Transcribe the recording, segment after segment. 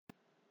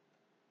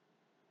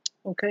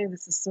Okay,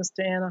 this is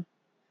Sister Anna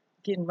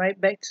getting right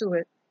back to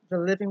it. The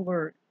living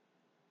word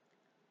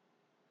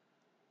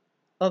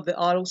of the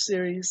auto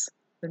series,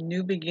 The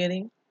New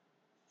Beginning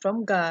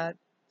from God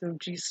through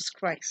Jesus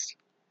Christ.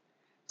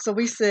 So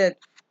we said,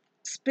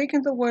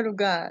 speaking the word of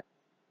God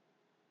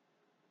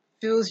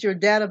fills your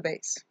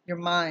database, your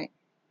mind,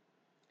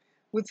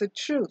 with the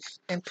truth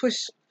and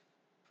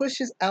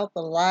pushes out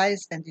the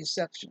lies and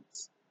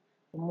deceptions.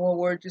 The more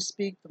words you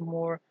speak, the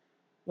more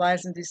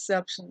lies and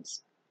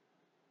deceptions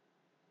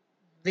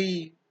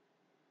leave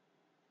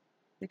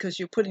because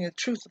you're putting the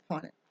truth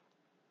upon it.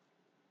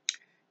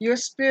 Your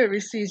spirit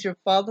receives your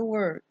Father's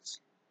words.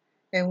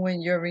 And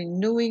when your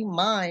renewing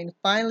mind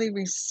finally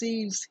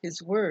receives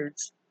his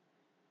words,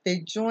 they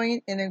join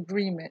in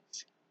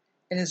agreement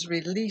and is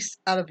released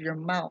out of your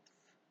mouth,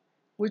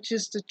 which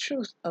is the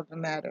truth of the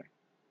matter.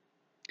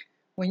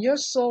 When your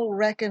soul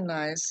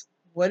recognizes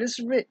what is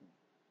written,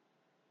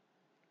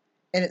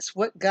 and it's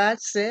what God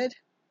said,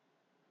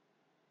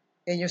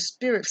 and your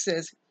spirit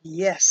says,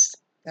 yes,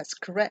 that's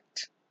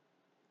correct.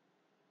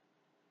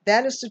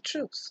 That is the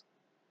truth.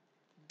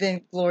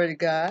 Then, glory to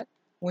God,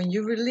 when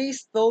you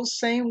release those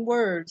same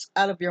words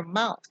out of your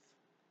mouth,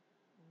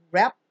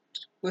 wrapped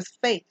with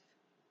faith,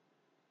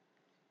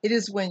 it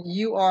is when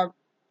you are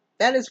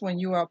that is when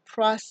you are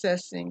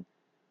processing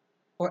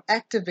or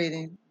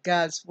activating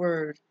God's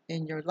word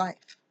in your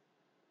life.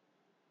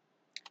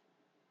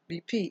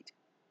 Repeat,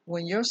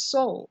 when your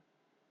soul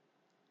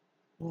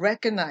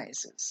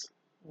recognizes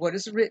what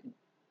is written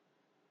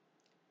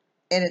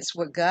and it's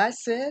what God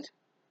said,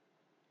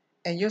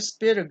 and your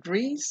spirit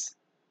agrees,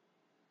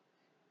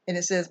 and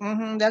it says,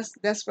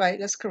 that's right,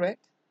 that's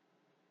correct,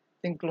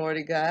 then glory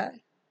to God.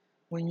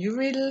 When you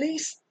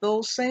release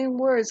those same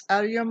words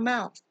out of your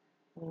mouth,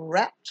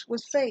 wrapped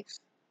with faith,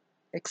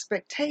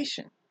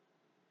 expectation,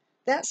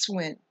 that's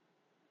when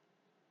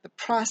the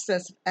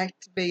process of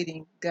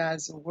activating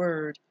God's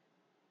word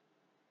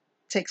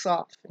takes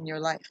off in your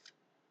life.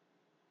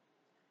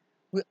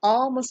 We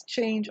all must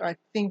change our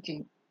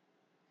thinking,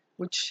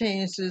 which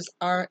changes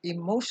our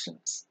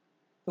emotions,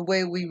 the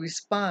way we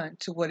respond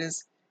to what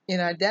is in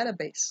our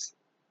database,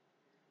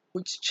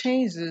 which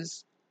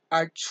changes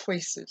our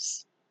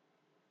choices.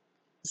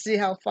 See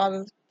how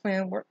Father's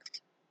plan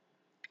works?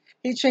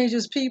 He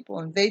changes people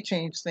and they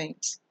change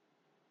things.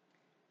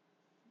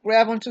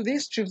 Grab onto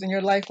these truths and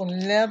your life will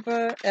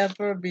never,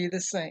 ever be the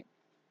same.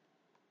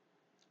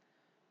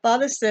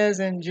 Father says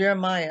in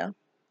Jeremiah,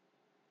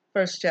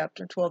 first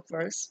chapter, 12th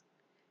verse,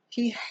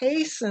 he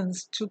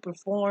hastens to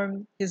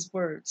perform his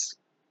words.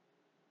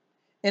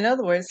 In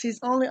other words, he's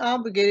only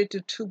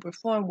obligated to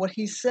perform what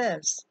he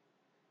says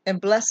and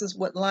blesses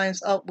what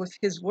lines up with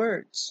his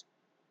words.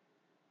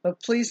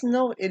 But please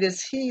note, it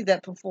is he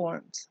that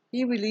performs.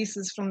 He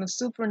releases from the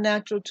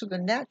supernatural to the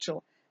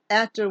natural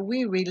after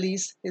we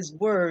release his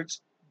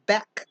words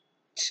back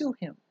to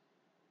him.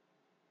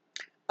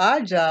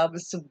 Our job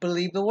is to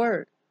believe the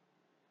word,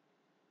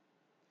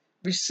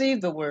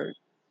 receive the word,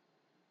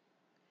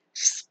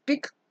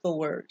 speak the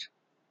word,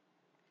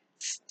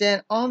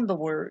 stand on the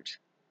word,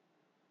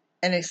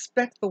 and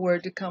expect the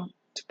word to come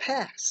to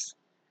pass.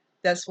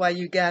 That's why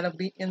you got to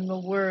be in the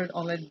word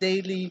on a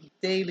daily,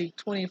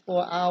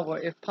 24-hour,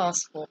 if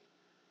possible.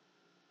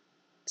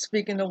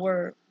 Speaking the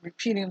word,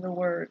 repeating the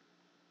word,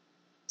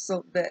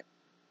 so that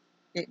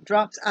it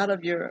drops out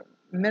of your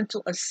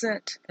mental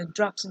assent and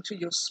drops into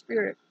your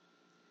spirit.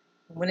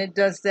 And when it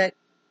does that,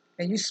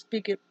 and you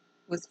speak it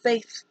with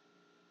faith,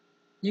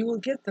 you will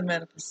get the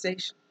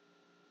manifestation.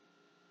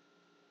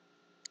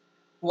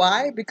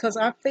 Why? Because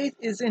our faith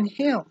is in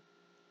him,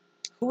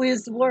 who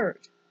is the word.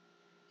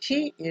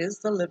 He is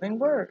the living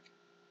word.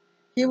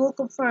 He will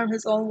confirm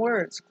his own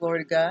words,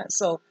 glory to God.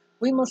 So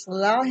we must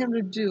allow him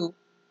to do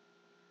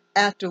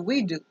after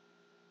we do,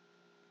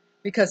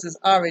 because it's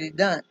already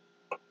done.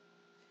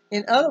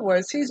 In other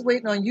words, he's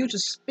waiting on you to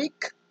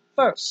speak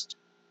first,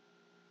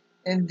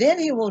 and then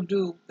he will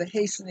do the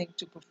hastening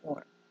to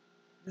perform.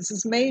 This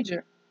is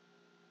major.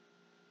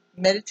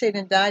 Meditate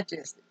and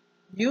digest it.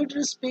 You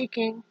do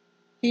speaking,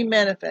 he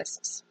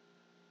manifests.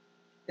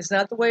 It's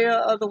not the way or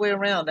other way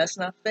around. That's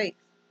not faith.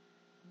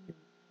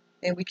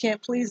 And we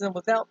can't please him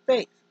without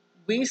faith.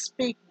 We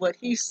speak what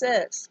he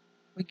says.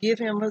 We give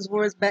him his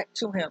words back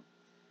to him,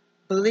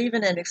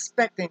 believing and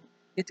expecting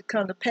it to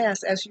come to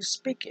pass as you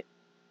speak it.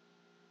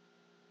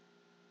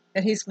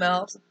 And he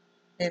smiles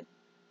and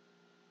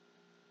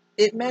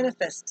it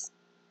manifests.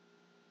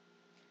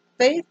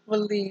 Faith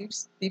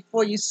believes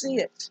before you see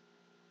it,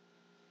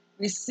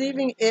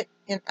 receiving it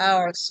in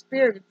our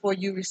spirit before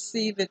you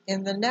receive it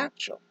in the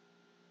natural.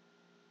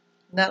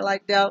 Not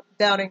like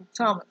doubting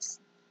Thomas.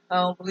 I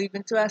don't believe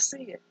until I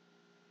see it.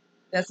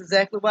 That's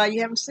exactly why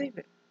you haven't seen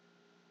it.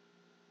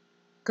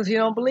 Because you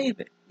don't believe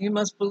it. You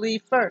must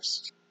believe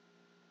first.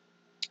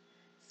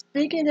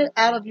 Speaking it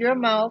out of your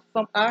mouth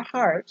from our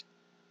heart,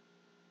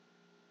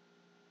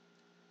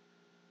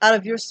 out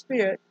of your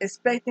spirit,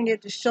 expecting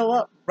it to show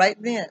up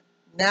right then.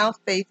 Now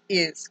faith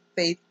is.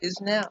 Faith is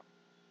now.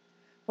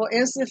 For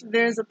instance, if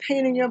there's a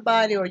pain in your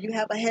body or you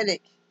have a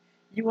headache,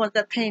 you want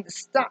that pain to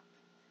stop.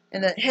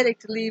 and that headache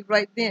to leave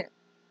right then.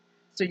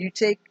 So you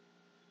take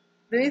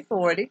the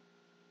authority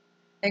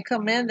and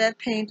command that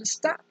pain to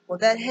stop, or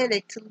that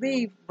headache to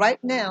leave right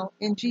now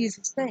in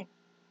Jesus' name.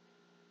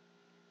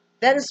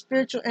 That is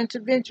spiritual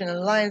intervention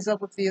and lines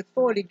up with the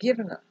authority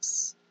given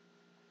us.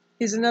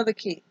 Here's another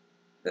key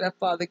that our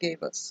Father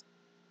gave us.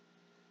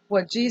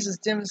 What Jesus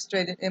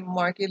demonstrated in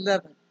Mark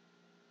 11,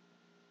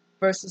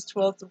 verses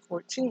 12 to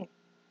 14.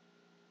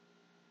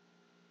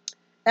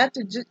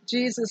 After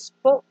Jesus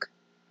spoke,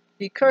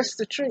 he cursed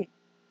the tree.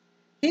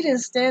 He didn't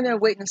stand there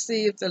waiting to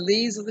see if the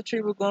leaves of the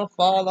tree were going to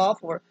fall off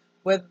or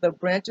whether the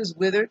branches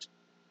withered.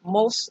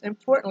 Most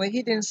importantly,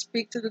 he didn't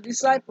speak to the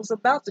disciples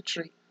about the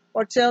tree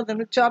or tell them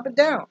to chop it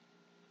down.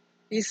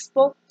 He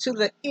spoke to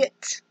the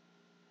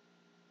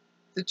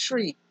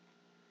tree.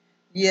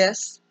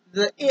 Yes,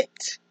 the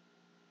it.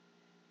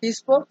 He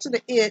spoke to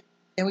the it,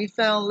 and we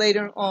found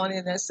later on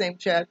in that same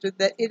chapter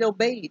that it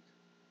obeyed.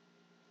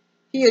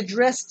 He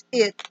addressed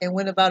it and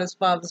went about his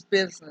Father's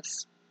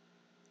business.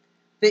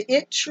 The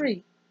it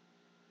tree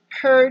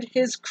heard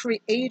his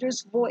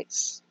Creator's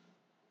voice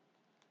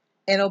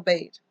and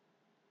obeyed,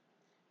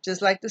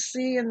 just like the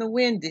sea and the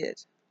wind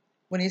did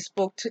when he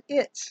spoke to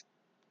it.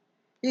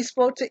 He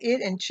spoke to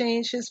it and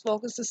changed his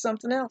focus to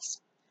something else.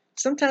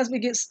 Sometimes we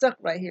get stuck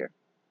right here.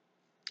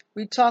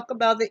 We talk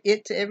about the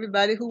it to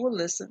everybody who will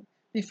listen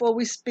before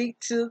we speak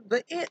to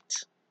the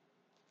it.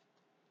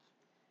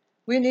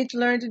 We need to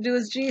learn to do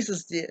as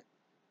Jesus did.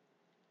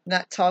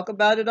 Not talk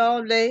about it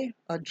all day,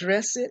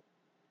 address it,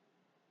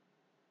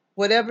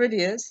 whatever it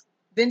is,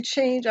 then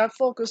change our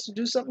focus to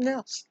do something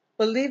else,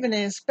 believing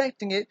and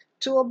expecting it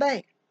to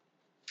obey.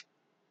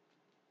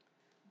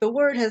 The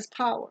word has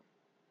power,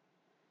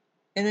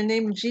 and the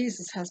name of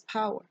Jesus has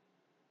power.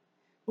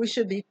 We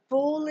should be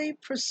fully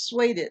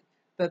persuaded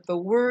that the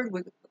word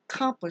would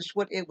accomplish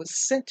what it was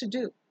sent to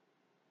do.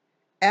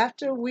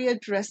 After we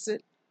address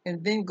it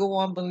and then go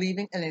on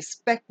believing and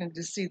expecting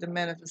to see the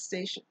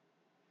manifestation,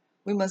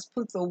 we must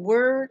put the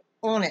word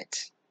on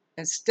it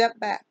and step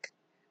back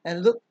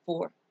and look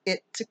for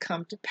it to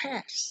come to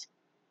pass.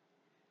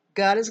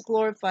 God is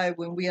glorified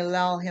when we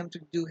allow him to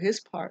do his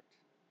part.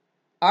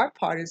 Our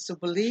part is to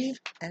believe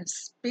and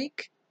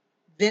speak,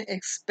 then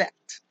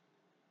expect.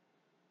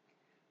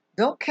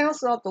 Don't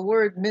cancel out the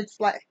word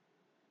mid-flight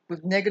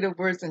with negative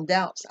words and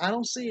doubts. I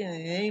don't see it.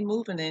 It ain't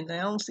moving, and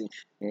I don't see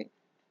it.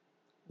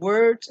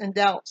 Words and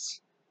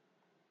doubts.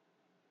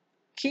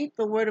 Keep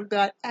the word of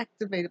God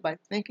activated by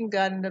thanking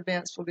God in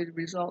advance for the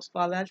results.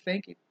 Father, I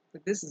thank you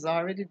that this is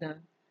already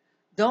done.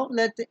 Don't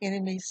let the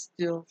enemy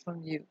steal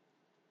from you.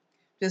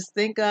 Just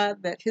thank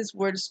God that his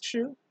word is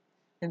true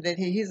and that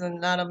he's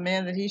not a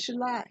man that he should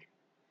lie.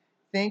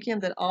 Thank him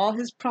that all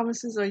his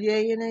promises are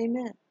yea and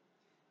amen.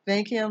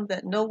 Thank him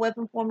that no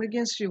weapon formed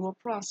against you will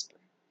prosper.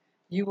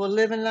 You will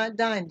live and not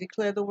die and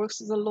declare the works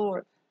of the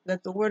Lord.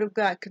 Let the word of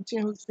God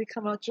continuously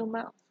come out your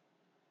mouth.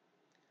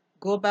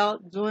 Go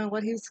about doing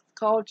what he's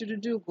called you to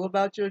do. Go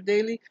about your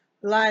daily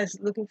lives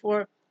looking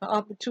for an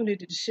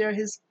opportunity to share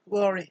his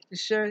glory, to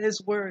share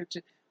his word,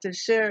 to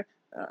share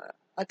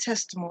a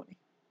testimony.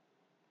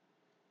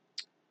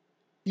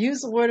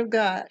 Use the word of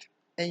God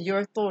and your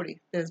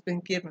authority that has been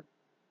given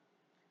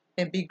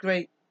and be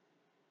great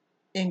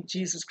in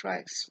Jesus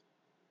Christ.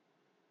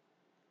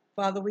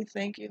 Father, we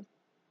thank you.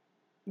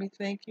 We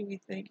thank you, we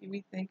thank you,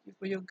 we thank you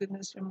for your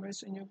goodness, your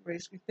mercy, and your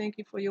grace. We thank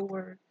you for your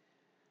word.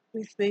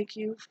 We thank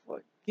you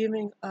for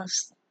giving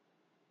us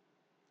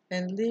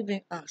and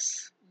leaving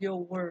us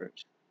your word.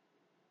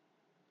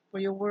 For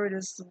your word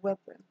is the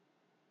weapon.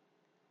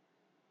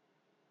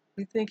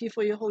 We thank you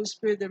for your Holy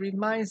Spirit that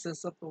reminds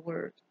us of the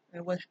word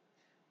and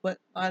what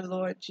our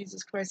Lord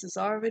Jesus Christ has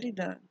already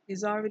done.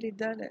 He's already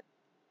done it.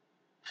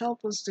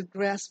 Help us to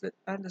grasp it,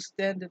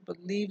 understand it,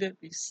 believe it,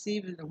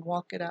 receive it, and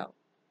walk it out.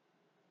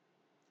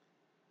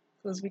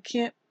 Because we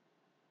can't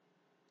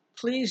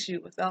please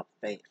you without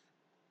faith.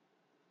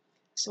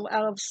 So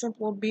out of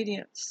simple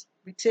obedience,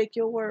 we take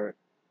your word,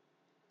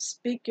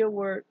 speak your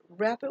word,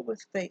 wrap it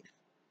with faith,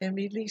 and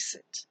release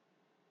it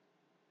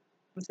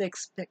with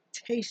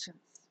expectations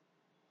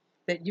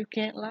that you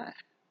can't lie.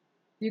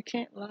 You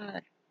can't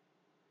lie.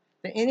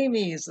 The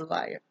enemy is a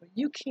liar, but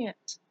you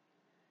can't.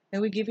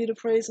 And we give you the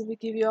praise and we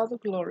give you all the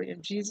glory.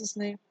 In Jesus'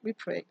 name we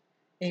pray.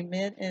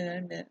 Amen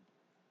and amen.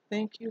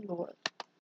 Thank you, Lord.